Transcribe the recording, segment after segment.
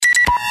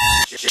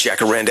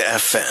Jacaranda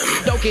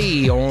FM.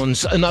 Dokie,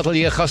 ons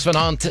inateljee gas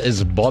vanaand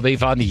is Bobby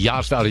van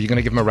Jaarsveld. You're going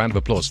to give him a round of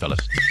applause, fellas.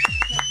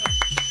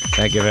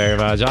 Thank you very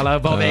much. Hello,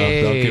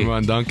 Bobby. Dankie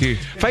man, dankie.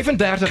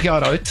 35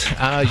 jaar oud.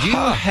 You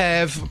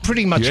have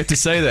pretty much... You have to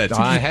say that.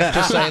 I have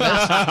to say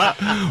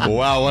this.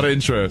 Wow, what an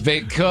intro.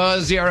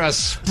 Because you're a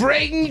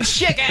spring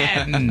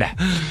chicken.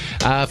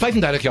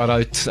 35 jaar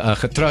oud,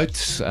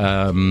 getrouwd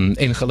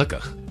en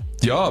gelukkig.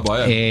 Ja,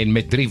 baie. En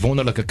met 3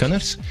 wonderlijke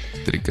kinders.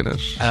 3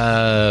 kinders.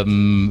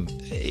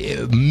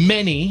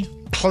 Many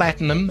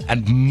platinum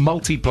and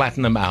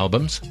multi-platinum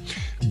albums.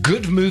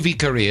 Good movie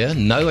career,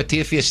 no a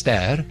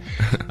TV-ster.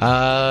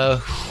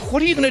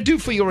 What are you going to do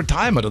for your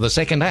retirement or the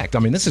second act? I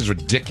mean, this is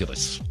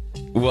ridiculous.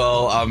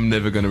 Well, I'm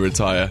never going to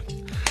retire.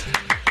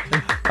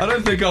 I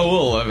don't think I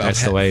will.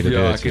 That's the way to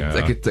do it.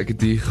 Ek het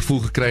die gevoel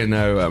gekry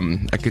nou,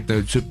 ek het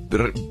nou so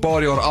 'n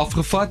paar jaar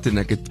afgevat en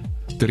ek het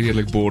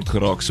redelik bored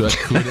geraak, so ek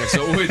glo ek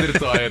sou ooit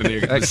retire nie.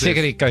 Ek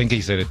seker die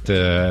kindjies het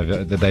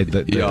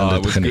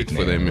dit geniet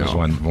vir them, ja.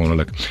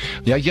 Wonderlik.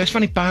 Ja, jy's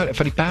van die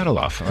Parel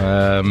af.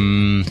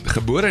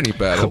 Gebore in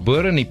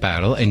die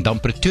Parel en dan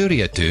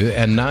Pretoria toe,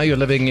 and now you're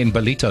living in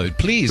Ballito.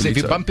 Please, if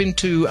you bump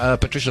into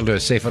Patricia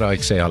Lewis, sê vir haar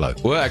ek sê hallo.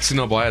 O, ek sien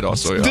nou baie daar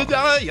so, ja.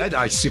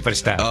 Ja,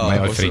 superstar, my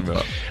ou vriend.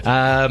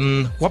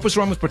 What was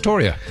wrong with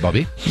Pretoria,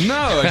 Bobby?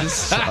 No,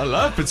 I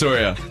love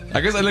Pretoria.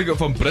 Ek is eintlik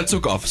van Brits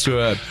ook af,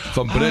 so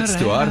van Brits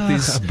toe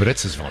Arties.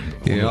 Brits is van.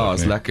 Ja,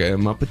 is lekker.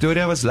 Maar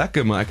Pretoria was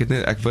lekker, maar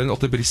ek wil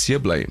altyd by die see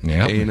bly.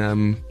 Ja.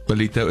 En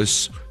Ballito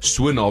is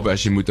so naby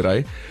as jy moet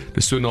ry.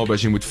 Dis so naby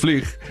as jy moet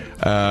vlieg.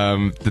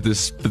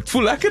 Dit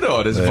voel lekker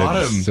daar, dis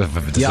warm.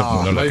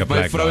 Ja,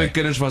 my vrou en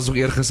kinders was nog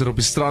eergister op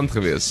die strand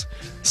gewees.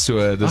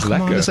 So dis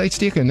lekker. Man, dis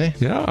uitstekend, né?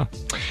 Ja.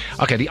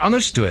 Okay, die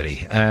ander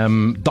storie.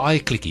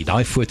 Daai klikkie,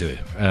 daai foto,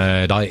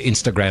 daai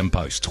Instagram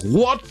post.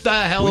 What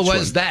the hell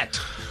was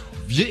that?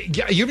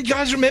 You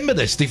guys remember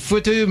this? The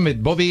photo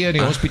with Bobby in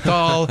the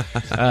hospital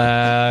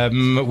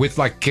with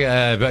like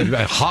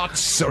heart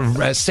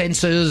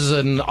sensors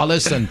and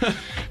alles and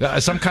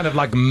some kind of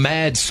like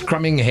mad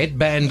scrumming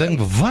headband thing.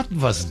 What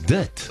was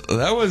that?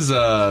 That was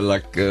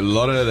like a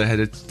lot of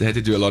they had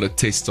to do a lot of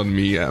tests on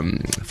me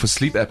for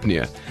sleep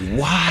apnea.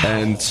 Wow!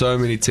 And so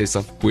many tests.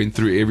 I went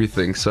through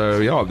everything. So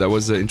yeah, that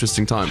was an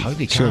interesting time.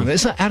 Holy cow!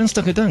 Dis 'n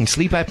ernstige ding,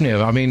 sleep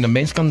apnea. I mean, 'n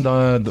mens kan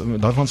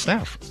daarvan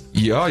sterf.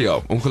 Ja,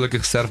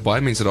 ongelukkig sterf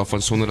baie mense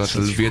daarvan sonder dat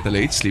hulle weet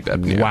hulle het sleep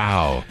apnea.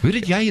 Wow. Hoe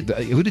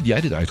het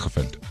jy dit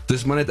uitgevind?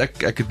 Dis maar net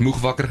ek het moeg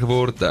wakker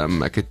geword.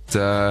 Ek het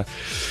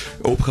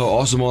opgehou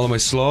asemhaal in my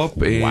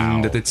slaap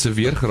en dit het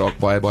seveer geraak,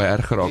 baie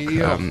erg geraak.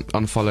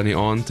 Aanvalle in die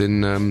aand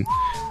en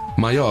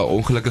maar ja,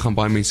 ongelukkig gaan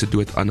baie mense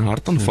dood aan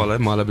hartaanvalle,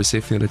 maar hulle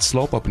besef nie dit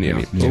slaapapnee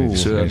nie.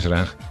 So is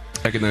reg.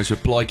 Ek het nou so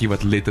 'n plaatjie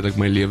wat letterlik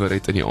my lewe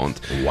red in die aand.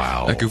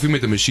 Wow. Ek hoef nie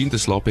met 'n masjien te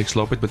slaap, ek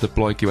slaap net met 'n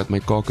plaatjie wat my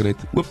kake net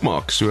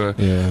oopmaak. So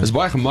is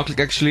baie gemaklik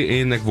actually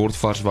en ek word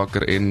vars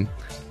wakker en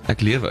ek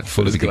lewe.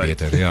 Voel dit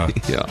beter, ja.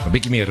 Ja. 'n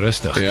bietjie meer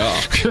rustig. Ja.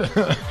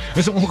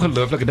 Dis 'n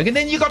ongelooflike ding. And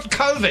then you got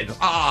COVID.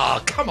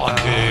 Come on,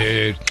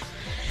 dude.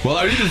 Well,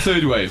 I did the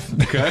third wave,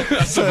 okay?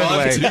 I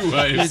survived 2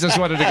 waves. You just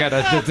wanted to get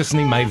dit is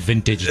nie my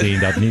vintage ding,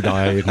 dat nie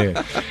daai nie.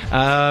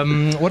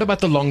 What about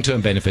the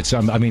long-term benefits?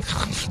 I mean,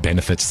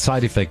 benefits,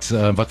 side effects,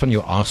 wat van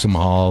jou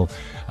asemhaal,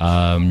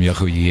 jou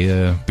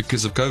geheue?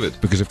 Because of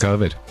COVID. Because of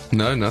COVID?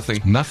 No, nothing.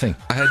 Nothing?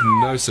 I had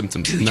no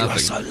symptoms, Dude,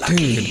 nothing. You are so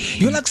lucky. Dude,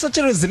 you're like such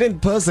a resilient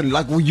person.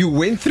 Like, you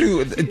went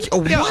through,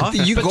 what?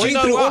 You going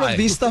through all of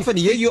this stuff and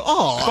here you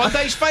are. Want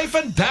hy's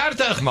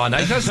 35, man.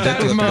 Hy's 'n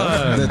sterk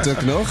man. Dit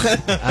ook nog.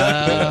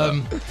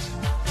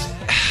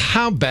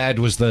 How bad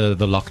was the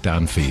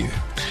lockdown for you?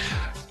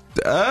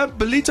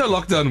 Ballito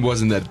lockdown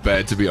wasn't that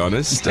bad, to be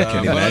honest.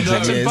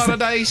 That's in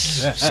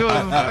paradise. So,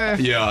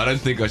 yeah, I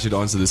don't think I should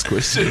answer this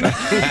question.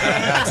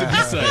 To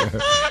be safe.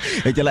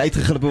 Het jy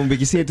uitgeglip om 'n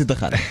bietjie see toe te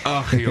gaan?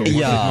 Ag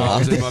joh,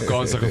 ons het maar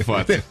kanse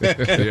gevat.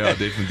 Ja,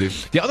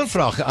 definitief. Die ander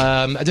vraag,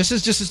 this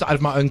is just out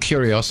of my own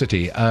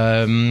curiosity.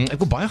 Ek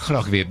wil baie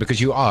graag weet, because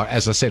you are,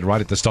 as I said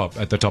right at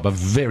the top, a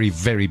very,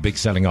 very big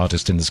selling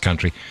artist in this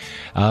country.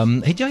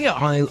 Het jy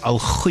al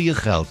goeie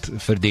geld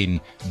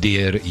verdien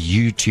deur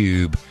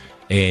YouTube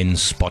en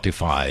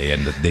Spotify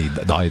en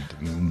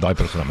daai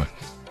programme?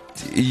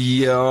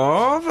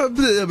 Ja,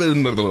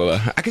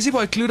 ek is nie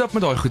baie clued up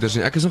met daai goeders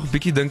nie. Ek is nog 'n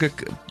bietjie, dink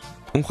ek,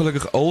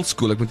 ongelukkig old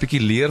school. Ek moet 'n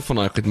bietjie leer van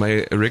daai goed.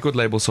 My record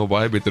label sal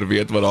baie beter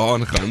weet wat daar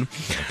aangaan.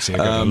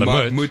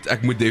 Maar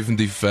ek moet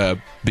definitief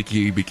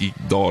bietjie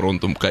daar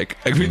rondom kyk.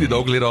 Ek weet nie,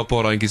 dalk lê daar 'n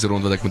paar randjies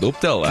rond wat ek moet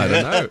optel. I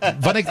don't know.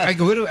 Want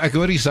ek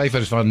hoor die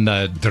syfers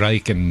van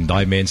Drake en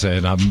daai mense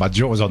en my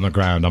jaw was on the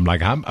ground. I'm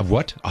like,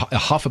 what?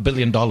 $500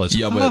 million.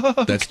 Yeah,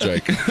 but that's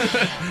Drake.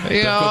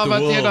 Yeah,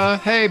 but you know,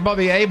 hey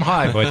Bobby, aim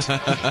high, but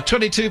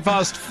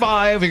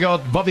 5:22, we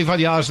got Bobby van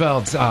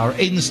Jaarsveld, our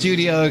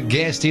in-studio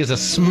guest. Here's a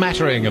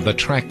smattering of the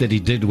track that he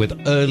did with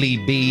Early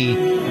B.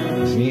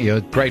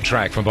 A great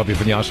track from Bobby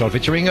van Jaarsveld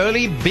featuring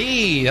Early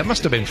B. That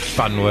must have been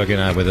fun working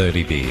out with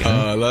Early B.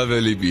 Huh? I love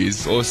Early B.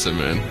 He's awesome,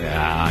 man.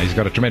 Yeah, he's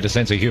got a tremendous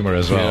sense of humor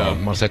as well.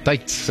 Yeah. Maar sy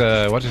tyd,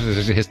 what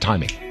is his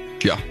timing?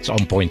 Ja, It's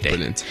on point there.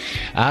 brilliant.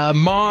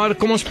 Maar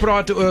kom ons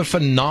praat oor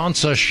vanaand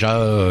se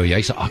show.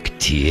 Jy's 'n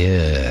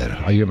akteur.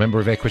 Are you a member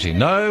of Equity?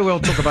 No, we'll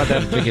talk about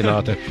that a bietjie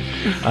later.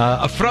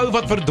 'n Vrou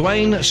wat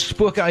verdwyn,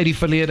 spooke uit die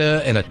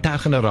verlede en 'n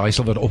tergende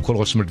raaisel wat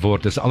opgelos moet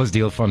word. Dis alles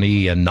deel van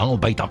die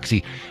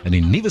naalbytaksie in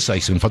die nuwe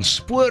seisoen van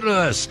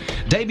Spoorloos.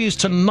 Debuts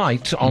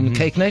tonight on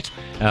CakeNet,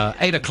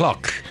 8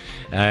 o'clock.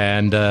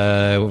 En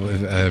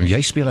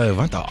jy speel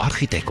 'n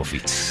argitek of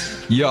iets?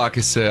 Ja, ek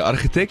is 'n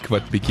argitek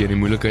wat bietjie in die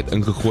moeilikheid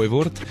ingegooi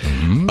word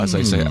as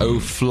hy sy ou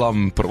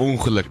vlam per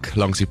ongeluk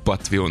langs die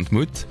pad weer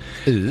ontmoet.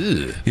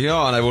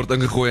 Ja, en hy word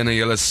ingegooi in 'n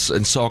hele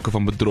in sake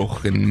van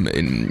bedrog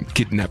en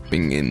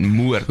kidnapping en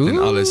moord en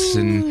alles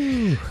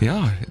en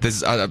ja,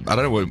 dis I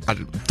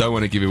don't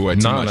want to give away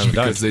too much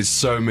because there's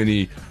so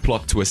many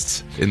plot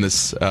twists in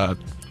this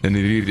en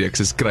die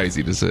reeks is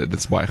crazy,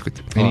 dis baie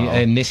goed.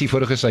 En Nessie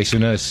vorige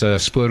seisoene is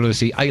Spoorloos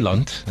die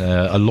Eiland,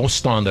 'n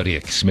losstaande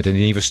reeks met 'n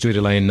nuwe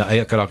storielyn,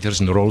 eie karakters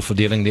en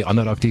rolverdeling, die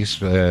ander akteurs.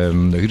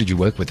 Who did you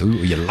work with? Who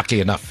you lucky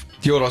enough?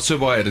 Ja, daar's so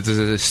baie. Dit is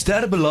 'n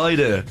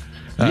sterrebeleide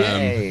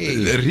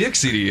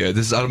reeks hierdie.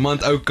 Dis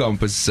Armand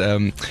Oukamp, is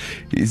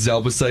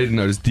Isabel Besaiden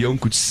nou, dis Dion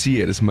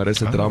Coetzee, dis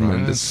Marissa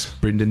Drummond, dis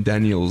Brendan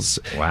Daniels,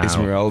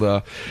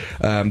 Esmeralda,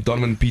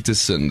 Donovan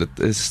Peterson. Dit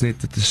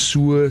is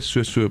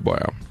so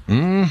baie.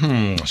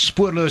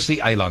 Spoorloos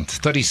die Eiland,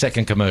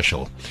 30-second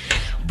commercial.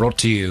 Brought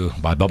to you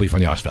by Bobby van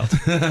Jaarsveld.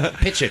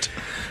 Pitch it.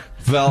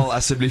 Wel,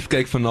 asseblief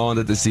kyk vanaand,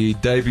 dit is die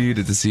debut,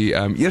 dit is die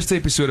eerste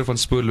episode van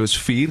Spoorloos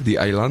 4, die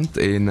Eiland,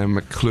 en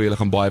ek glo julle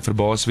gaan baie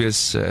verbaas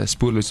wees.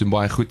 Spoorloos doen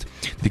baie goed,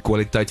 die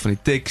kwaliteit van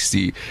die teks,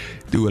 die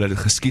hoe hulle dit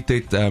geskied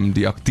het,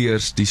 die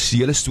akteurs, die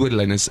hele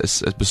storielyn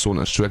is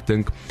besonder, so ek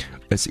dink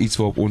is iets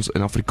waarop ons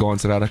in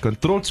Afrikaans regtig kan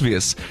trots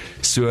wees.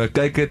 So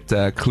kyk dit,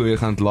 ek glo jy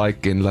gaan dit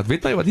like en laat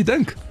weet my wat jy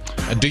dink.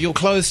 Do your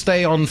clothes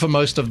stay on for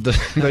most of the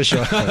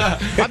show?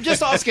 I'm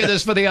just asking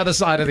this for the other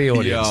side of the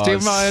audience. Do you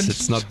mind?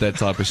 It's not that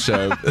type of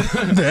show.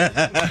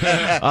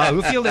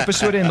 Hoeveel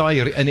episode in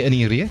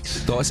die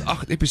reeks? Daar is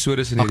 8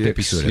 episodes in die 8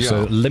 episodes,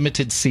 so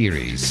limited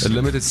series. A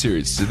limited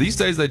series. So these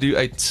days they do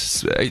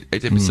 8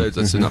 episodes,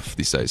 that's enough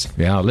these days.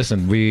 Yeah,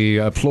 listen, we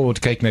applaud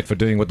CakeNet for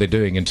doing what they're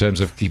doing in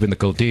terms of keeping the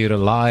culture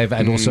alive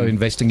and also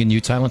investing in new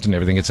talent and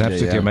everything. It's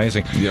absolutely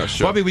amazing. Yeah,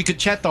 sure. Bobby, we could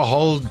chat the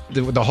whole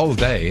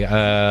day,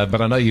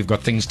 but I know you've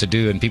got things to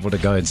do and people to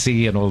go and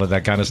see and all of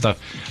that kind of stuff.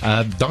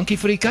 Dankie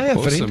vir die kuier,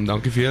 Awesome, vriend.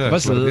 dankie vir julle.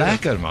 Was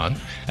lekker, man.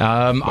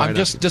 I'm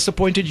just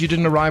disappointed you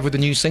didn't arrive with a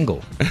new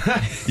single.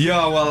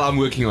 Yeah, well, I'm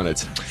working on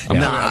it.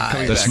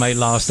 Dis my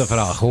laaste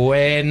vraag.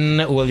 When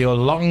will your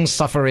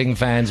long-suffering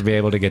fans be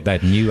able to get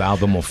that new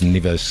album of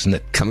Nuwe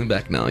Snit? Coming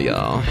back now,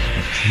 yeah.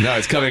 No,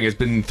 it's coming. It's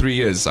been 3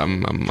 years.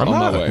 I'm on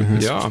my way.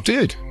 Yeah.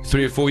 Dude.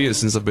 3 or 4 years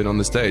since I've been on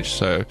the stage,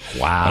 so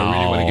Wow. I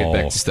really want to get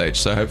back to stage.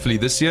 So hopefully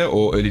this year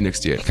or early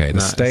next year. Okay,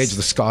 the stage,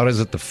 the scar is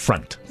at the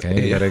front.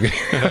 Okay, you gotta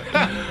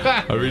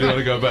I really want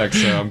to go back,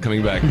 so I'm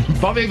coming back.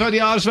 Bobby van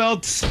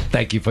Jaarsveld,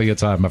 thank you for your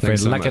time, my friend.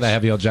 so Lekker much. to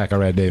have you on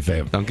Jacaranda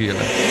FM. Dankie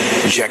julle.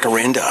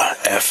 Jacaranda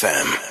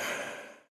FM.